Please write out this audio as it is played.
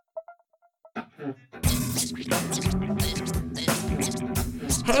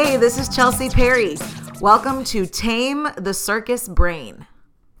Hey, this is Chelsea Perry. Welcome to Tame the Circus Brain.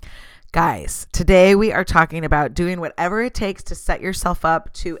 Guys, today we are talking about doing whatever it takes to set yourself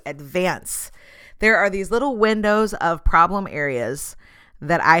up to advance. There are these little windows of problem areas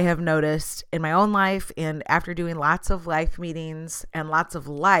that I have noticed in my own life and after doing lots of life meetings and lots of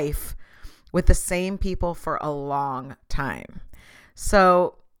life with the same people for a long time.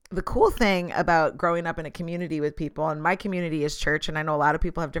 So the cool thing about growing up in a community with people, and my community is church, and I know a lot of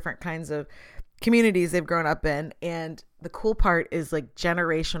people have different kinds of communities they've grown up in. And the cool part is like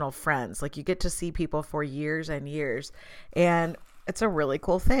generational friends. Like you get to see people for years and years. And it's a really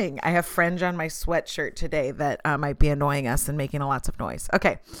cool thing. I have fringe on my sweatshirt today that might be annoying us and making lots of noise.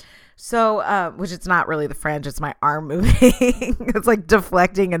 Okay. So, which it's not really the fringe, it's my arm moving. It's like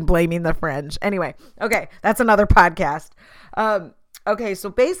deflecting and blaming the fringe. Anyway. Okay. That's another podcast. Okay. So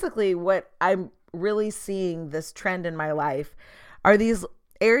basically what I'm really seeing this trend in my life are these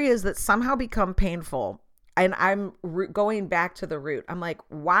areas that somehow become painful. And I'm going back to the root. I'm like,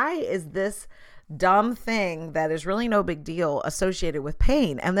 why is this dumb thing that is really no big deal associated with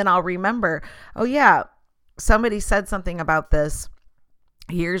pain? And then I'll remember, oh yeah, somebody said something about this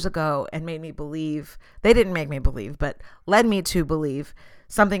years ago and made me believe, they didn't make me believe, but led me to believe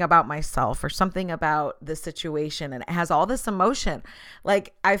something about myself or something about the situation. And it has all this emotion.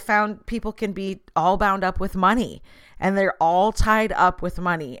 Like I found people can be all bound up with money and they're all tied up with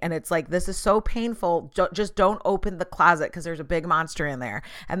money. And it's like, this is so painful. Just don't open the closet because there's a big monster in there.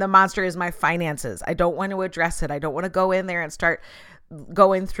 And the monster is my finances. I don't want to address it. I don't want to go in there and start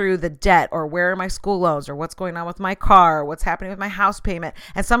going through the debt or where are my school loans or what's going on with my car, or what's happening with my house payment.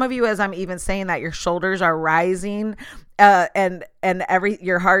 And some of you, as I'm even saying that, your shoulders are rising and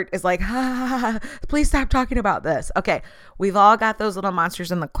your heart is like, please stop talking about this. Okay. We've all got those little monsters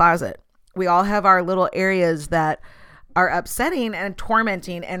in the closet. We all have our little areas that are upsetting and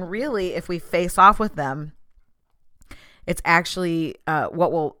tormenting. And really, if we face off with them, it's actually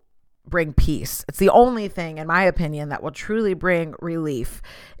what will bring peace. It's the only thing, in my opinion, that will truly bring relief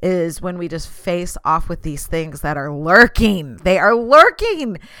is when we just face off with these things that are lurking. They are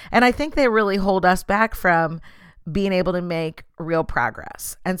lurking. And I think they really hold us back from being able to make real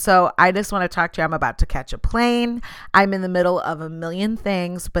progress. And so I just want to talk to you. I'm about to catch a plane. I'm in the middle of a million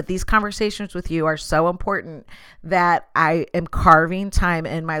things, but these conversations with you are so important that I am carving time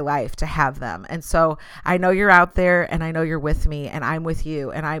in my life to have them. And so I know you're out there and I know you're with me and I'm with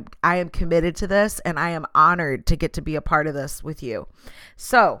you and I am committed to this and I am honored to get to be a part of this with you.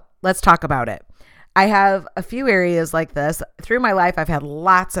 So let's talk about it. I have a few areas like this. Through my life, I've had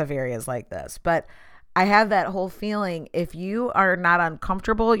lots of areas like this, but I have that whole feeling if you are not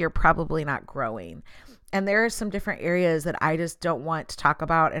uncomfortable, you're probably not growing. And there are some different areas that I just don't want to talk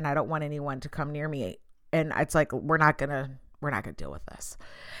about and I don't want anyone to come near me. And it's like, we're not going to deal with this.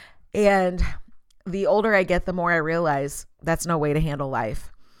 And the older I get, the more I realize that's no way to handle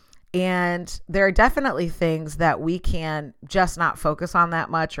life. And there are definitely things that we can just not focus on that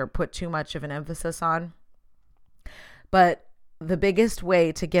much or put too much of an emphasis on. But the biggest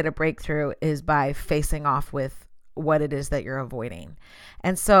way to get a breakthrough is by facing off with what it is that you're avoiding.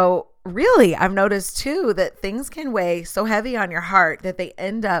 And so really, I've noticed too that things can weigh so heavy on your heart that they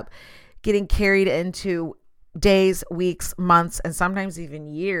end up getting carried into days, weeks, months, and sometimes even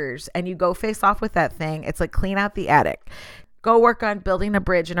years. And you go face off with that thing. It's like clean out the attic. Go work on building a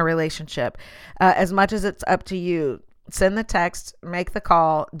bridge in a relationship. As much as it's up to you, send the text, make the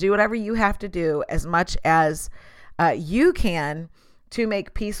call, do whatever you have to do as much as you can to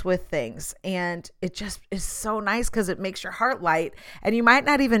make peace with things. And it just is so nice because it makes your heart light and you might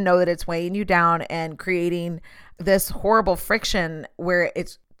not even know that it's weighing you down and creating this horrible friction where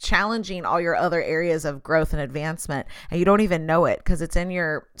it's challenging all your other areas of growth and advancement. And you don't even know it because it's in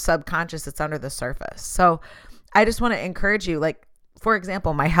your subconscious. It's under the surface. So I just want to encourage you, like, for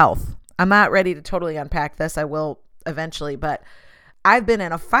example, my health. I'm not ready to totally unpack this. I will eventually, but I've been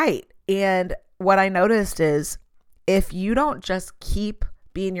in a fight. And what I noticed is if you don't just keep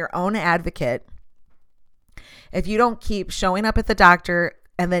being your own advocate, if you don't keep showing up at the doctor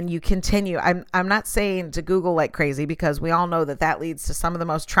and then you continue, I'm not saying to Google like crazy because we all know that that leads to some of the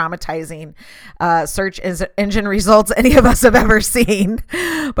most traumatizing search engine results any of us have ever seen.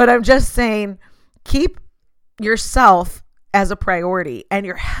 But I'm just saying keep yourself as a priority and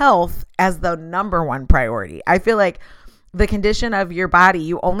your health as the number one priority. I feel like the condition of your body,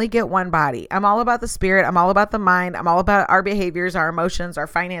 you only get one body. I'm all about the spirit. I'm all about the mind. I'm all about our behaviors, our emotions, our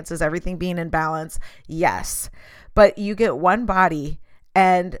finances, everything being in balance. Yes. But you get one body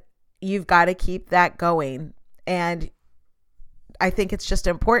and you've got to keep that going. And I think it's just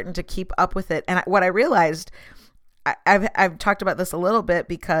important to keep up with it. And what I realized, I've talked about this a little bit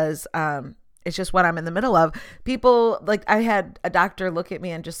because it's just what I'm in the middle of. People, like, I had a doctor look at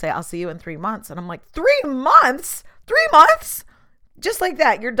me and just say, I'll see you in 3 months. And I'm like, 3 months? 3 months? Just like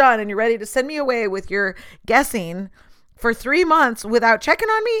that, you're done and you're ready to send me away with your guessing for 3 months without checking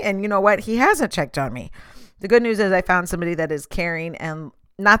on me? And you know what? He hasn't checked on me. The good news is I found somebody that is caring, and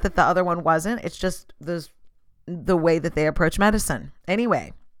not that the other one wasn't. It's just the way that they approach medicine.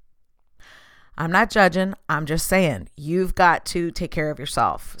 Anyway, I'm not judging. I'm just saying you've got to take care of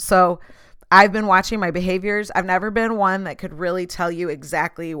yourself. So I've been watching my behaviors. I've never been one that could really tell you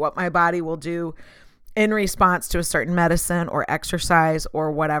exactly what my body will do in response to a certain medicine or exercise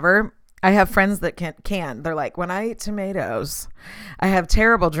or whatever. I have friends that can. They're like, when I eat tomatoes, I have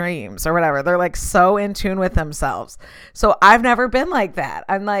terrible dreams or whatever. They're like so in tune with themselves. So I've never been like that.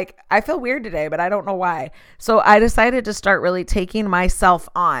 I'm like, I feel weird today, but I don't know why. So I decided to start really taking myself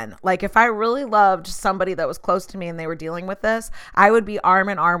on. Like if I really loved somebody that was close to me and they were dealing with this, I would be arm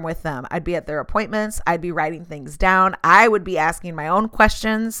in arm with them. I'd be at their appointments. I'd be writing things down. I would be asking my own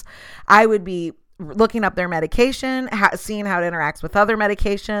questions. I would be looking up their medication, seeing how it interacts with other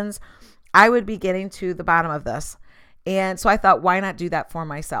medications. I would be getting to the bottom of this. And so I thought, why not do that for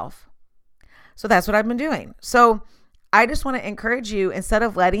myself? So that's what I've been doing. So I just want to encourage you, instead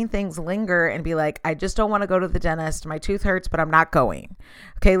of letting things linger and be like, I just don't want to go to the dentist. My tooth hurts, but I'm not going.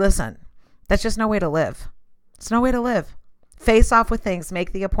 Okay, listen, that's just no way to live. It's no way to live. Face off with things,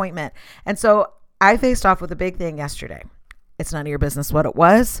 make the appointment. And so I faced off with a big thing yesterday. It's none of your business what it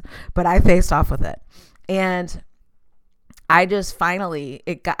was, but I faced off with it. And I just finally,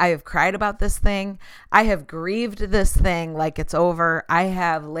 I have cried about this thing. I have grieved this thing like it's over. I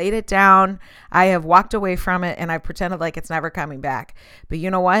have laid it down. I have walked away from it and I pretended like it's never coming back. But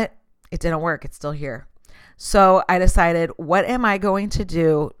you know what? It didn't work. It's still here. So I decided, what am I going to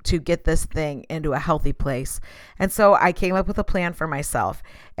do to get this thing into a healthy place? And so I came up with a plan for myself.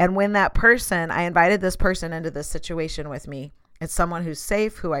 And when I invited this person into this situation with me. It's someone who's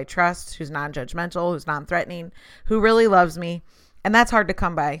safe, who I trust, who's non-judgmental, who's non-threatening, who really loves me. And that's hard to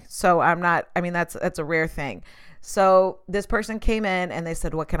come by. So that's a rare thing. So this person came in and they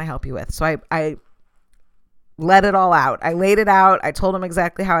said, what can I help you with? So I let it all out. I laid it out. I told him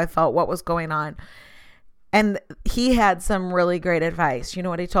exactly how I felt, what was going on. And he had some really great advice. You know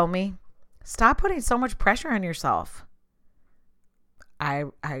what he told me? Stop putting so much pressure on yourself. I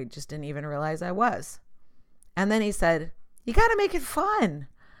just didn't even realize I was. And then he said, you got to make it fun.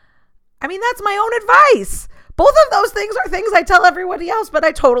 I mean, that's my own advice. Both of those things are things I tell everybody else, but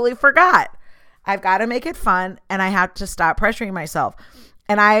I totally forgot. I've got to make it fun and I have to stop pressuring myself.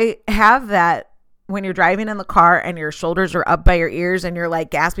 And I have that when you're driving in the car and your shoulders are up by your ears and you're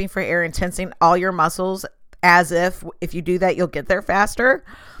like gasping for air and tensing all your muscles as if you do that, you'll get there faster.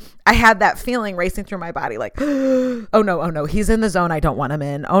 I had that feeling racing through my body like, oh no, he's in the zone I don't want him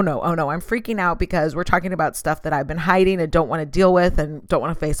in. Oh no, I'm freaking out because we're talking about stuff that I've been hiding and don't want to deal with and don't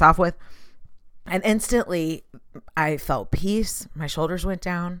want to face off with. And instantly I felt peace. My shoulders went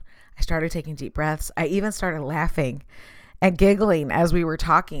down. I started taking deep breaths. I even started laughing and giggling as we were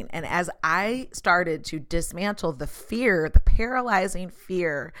talking. And as I started to dismantle the fear, the paralyzing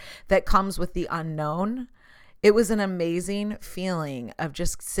fear that comes with the unknown, it was an amazing feeling of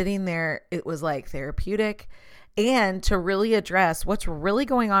just sitting there. It was like therapeutic, and to really address what's really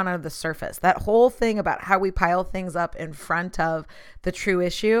going on under the surface. That whole thing about how we pile things up in front of the true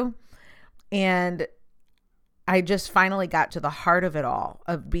issue. And I just finally got to the heart of it all,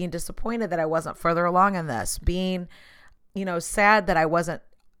 of being disappointed that I wasn't further along in this, being, sad that I wasn't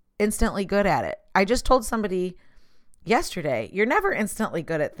instantly good at it. I just told somebody yesterday, you're never instantly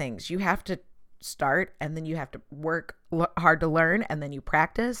good at things. You have to start, and then you have to work hard to learn, and then you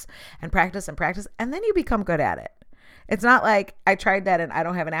practice and practice and practice, and then you become good at it. It's not like I tried that and I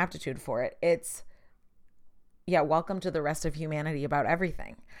don't have an aptitude for it. It's, welcome to the rest of humanity about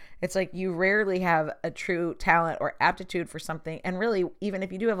everything. It's like you rarely have a true talent or aptitude for something. And really, even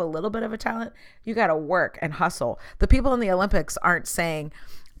if you do have a little bit of a talent, you got to work and hustle. The people in the Olympics aren't saying,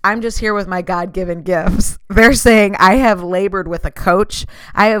 I'm just here with my God-given gifts. They're saying, I have labored with a coach.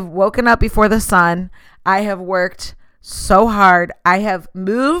 I have woken up before the sun. I have worked so hard. I have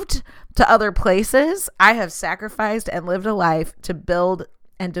moved to other places. I have sacrificed and lived a life to build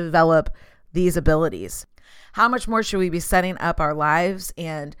and develop these abilities. How much more should we be setting up our lives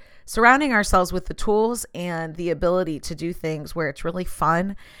and surrounding ourselves with the tools and the ability to do things where it's really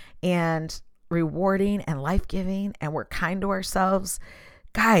fun and rewarding and life-giving, and we're kind to ourselves?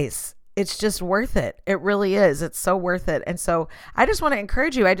 Guys, it's just worth it. It really is. It's so worth it. And so I just want to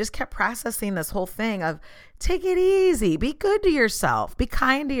encourage you. I just kept processing this whole thing of take it easy, be good to yourself, be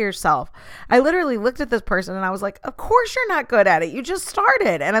kind to yourself. I literally looked at this person and I was like, of course you're not good at it. You just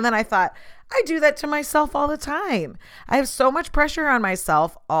started. And then I thought, I do that to myself all the time. I have so much pressure on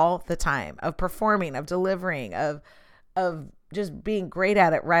myself all the time of performing, of delivering, of just being great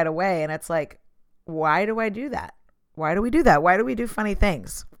at it right away. And it's like, why do I do that? Why do we do that? Why do we do funny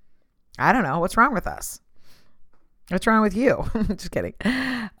things? I don't know. What's wrong with us? What's wrong with you? Just kidding.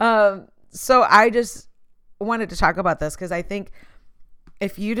 So I just wanted to talk about this because I think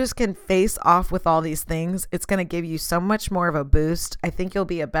if you just can face off with all these things, it's going to give you so much more of a boost. I think you'll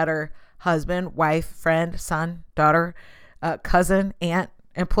be a better husband, wife, friend, son, daughter, cousin, aunt,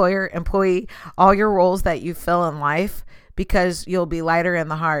 employer, employee, all your roles that you fill in life because you'll be lighter in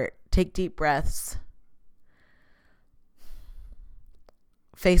the heart. Take deep breaths.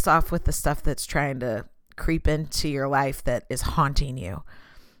 Face off with the stuff that's trying to creep into your life that is haunting you.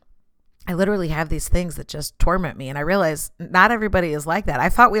 I literally have these things that just torment me. And I realize not everybody is like that. I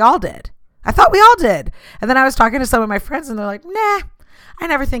thought we all did. And then I was talking to some of my friends and they're like, nah, I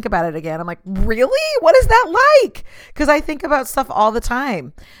never think about it again. I'm like, really? What is that like? Because I think about stuff all the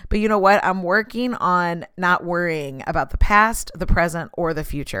time. But you know what? I'm working on not worrying about the past, the present, or the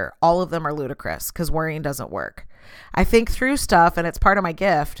future. All of them are ludicrous because worrying doesn't work. I think through stuff and it's part of my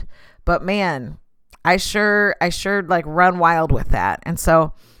gift, but man, I sure like run wild with that. And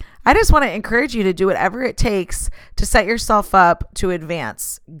so I just want to encourage you to do whatever it takes to set yourself up to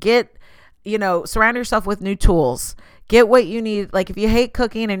advance. Surround yourself with new tools. Get what you need. Like if you hate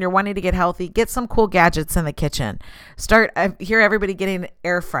cooking and you're wanting to get healthy, get some cool gadgets in the kitchen. I hear everybody getting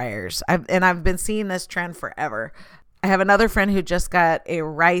air fryers. I've been seeing this trend forever. I have another friend who just got a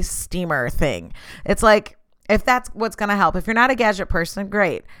rice steamer thing. It's like, if that's what's going to help. If you're not a gadget person,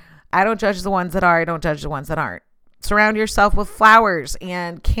 great. I don't judge the ones that are. I don't judge the ones that aren't. Surround yourself with flowers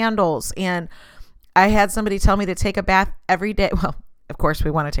and candles. And I had somebody tell me to take a bath every day. Well, of course,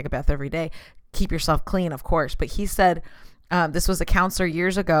 we want to take a bath every day. Keep yourself clean, of course. But he said, this was a counselor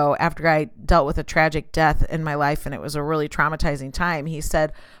years ago after I dealt with a tragic death in my life. And it was a really traumatizing time. He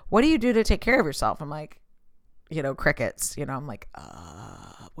said, what do you do to take care of yourself? I'm like, crickets. I'm like,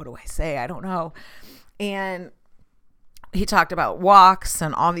 what do I say? I don't know. And he talked about walks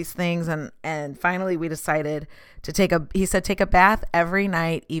and all these things. And finally we decided to he said, take a bath every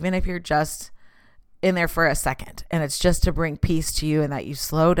night, even if you're just in there for a second. And it's just to bring peace to you and that you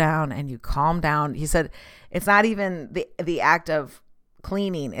slow down and you calm down. He said, it's not even the act of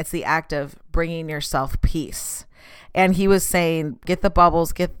cleaning. It's the act of bringing yourself peace. And he was saying, get the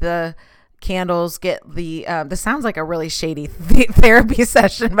bubbles, get the candles, get the this sounds like a really shady therapy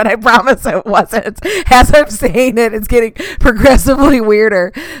session, but I promise it wasn't. As I'm saying it, it's getting progressively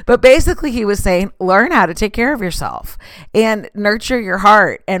weirder. But basically he was saying, learn how to take care of yourself and nurture your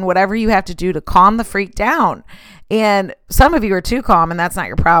heart and whatever you have to do to calm the freak down. And some of you are too calm and that's not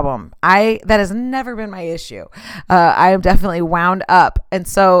your problem. That has never been my issue. I am definitely wound up. And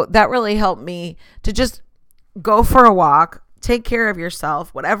so that really helped me to just go for a walk, take care of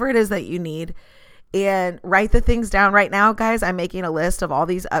yourself, whatever it is that you need, and write the things down. Right now, guys, I'm making a list of all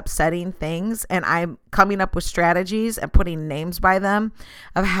these upsetting things and I'm coming up with strategies and putting names by them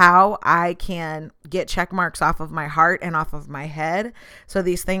of how I can get check marks off of my heart and off of my head so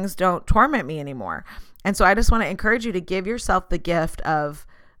these things don't torment me anymore. And so I just want to encourage you to give yourself the gift of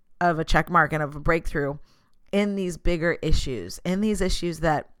a check mark and of a breakthrough in these bigger issues, in these issues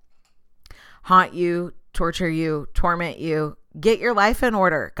that haunt you, torture you, torment you. Get your life in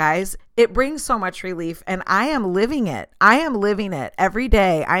order, guys. It brings so much relief and I am living it. I am living it every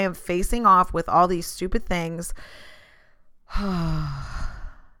day. I am facing off with all these stupid things. And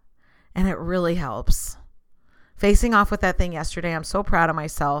it really helps. Facing off with that thing yesterday, I'm so proud of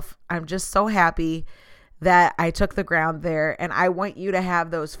myself. I'm just so happy that I took the ground there, and I want you to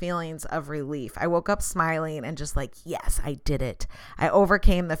have those feelings of relief. I woke up smiling and just like, yes, I did it. I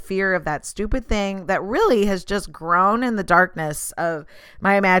overcame the fear of that stupid thing that really has just grown in the darkness of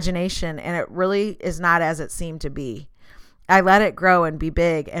my imagination, and it really is not as it seemed to be. I let it grow and be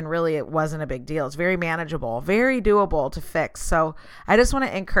big, and really it wasn't a big deal. It's very manageable, very doable to fix. So I just want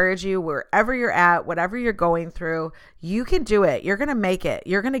to encourage you, wherever you're at, whatever you're going through, you can do it. You're going to make it.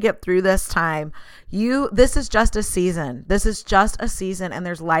 You're going to get through this time. This is just a season. This is just a season, and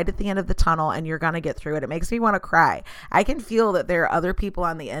there's light at the end of the tunnel, and you're going to get through it. It makes me want to cry. I can feel that there are other people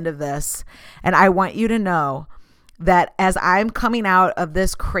on the end of this, and I want you to know that as I'm coming out of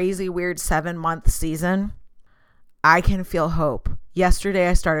this crazy, weird 7-month season, I can feel hope. Yesterday,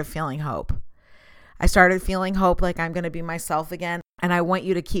 I started feeling hope. I started feeling hope like I'm going to be myself again. And I want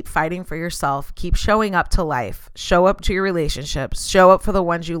you to keep fighting for yourself, keep showing up to life, show up to your relationships, show up for the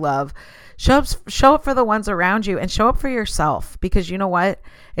ones you love, show up for the ones around you, and show up for yourself, because you know what?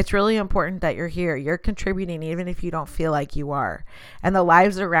 It's really important that you're here. You're contributing even if you don't feel like you are. And the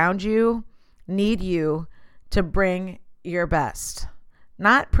lives around you need you to bring your best.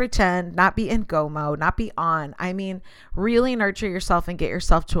 Not pretend, not be in go mode, not be on. I mean, really nurture yourself and get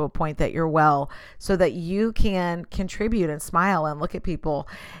yourself to a point that you're well, so that you can contribute and smile and look at people.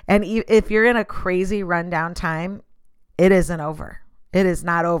 And if you're in a crazy rundown time, it isn't over. It is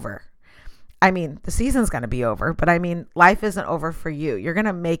not over. I mean, the season's going to be over, but I mean, life isn't over for you. You're going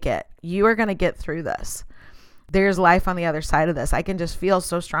to make it. You are going to get through this. There's life on the other side of this. I can just feel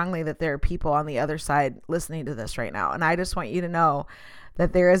so strongly that there are people on the other side listening to this right now. And I just want you to know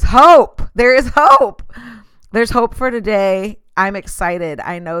that there is hope. There is hope. There's hope for today. I'm excited.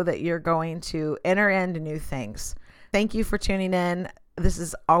 I know that you're going to enter into new things. Thank you for tuning in. This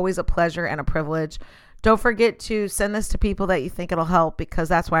is always a pleasure and a privilege. Don't forget to send this to people that you think it'll help, because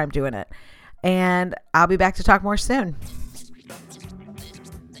that's why I'm doing it. And I'll be back to talk more soon.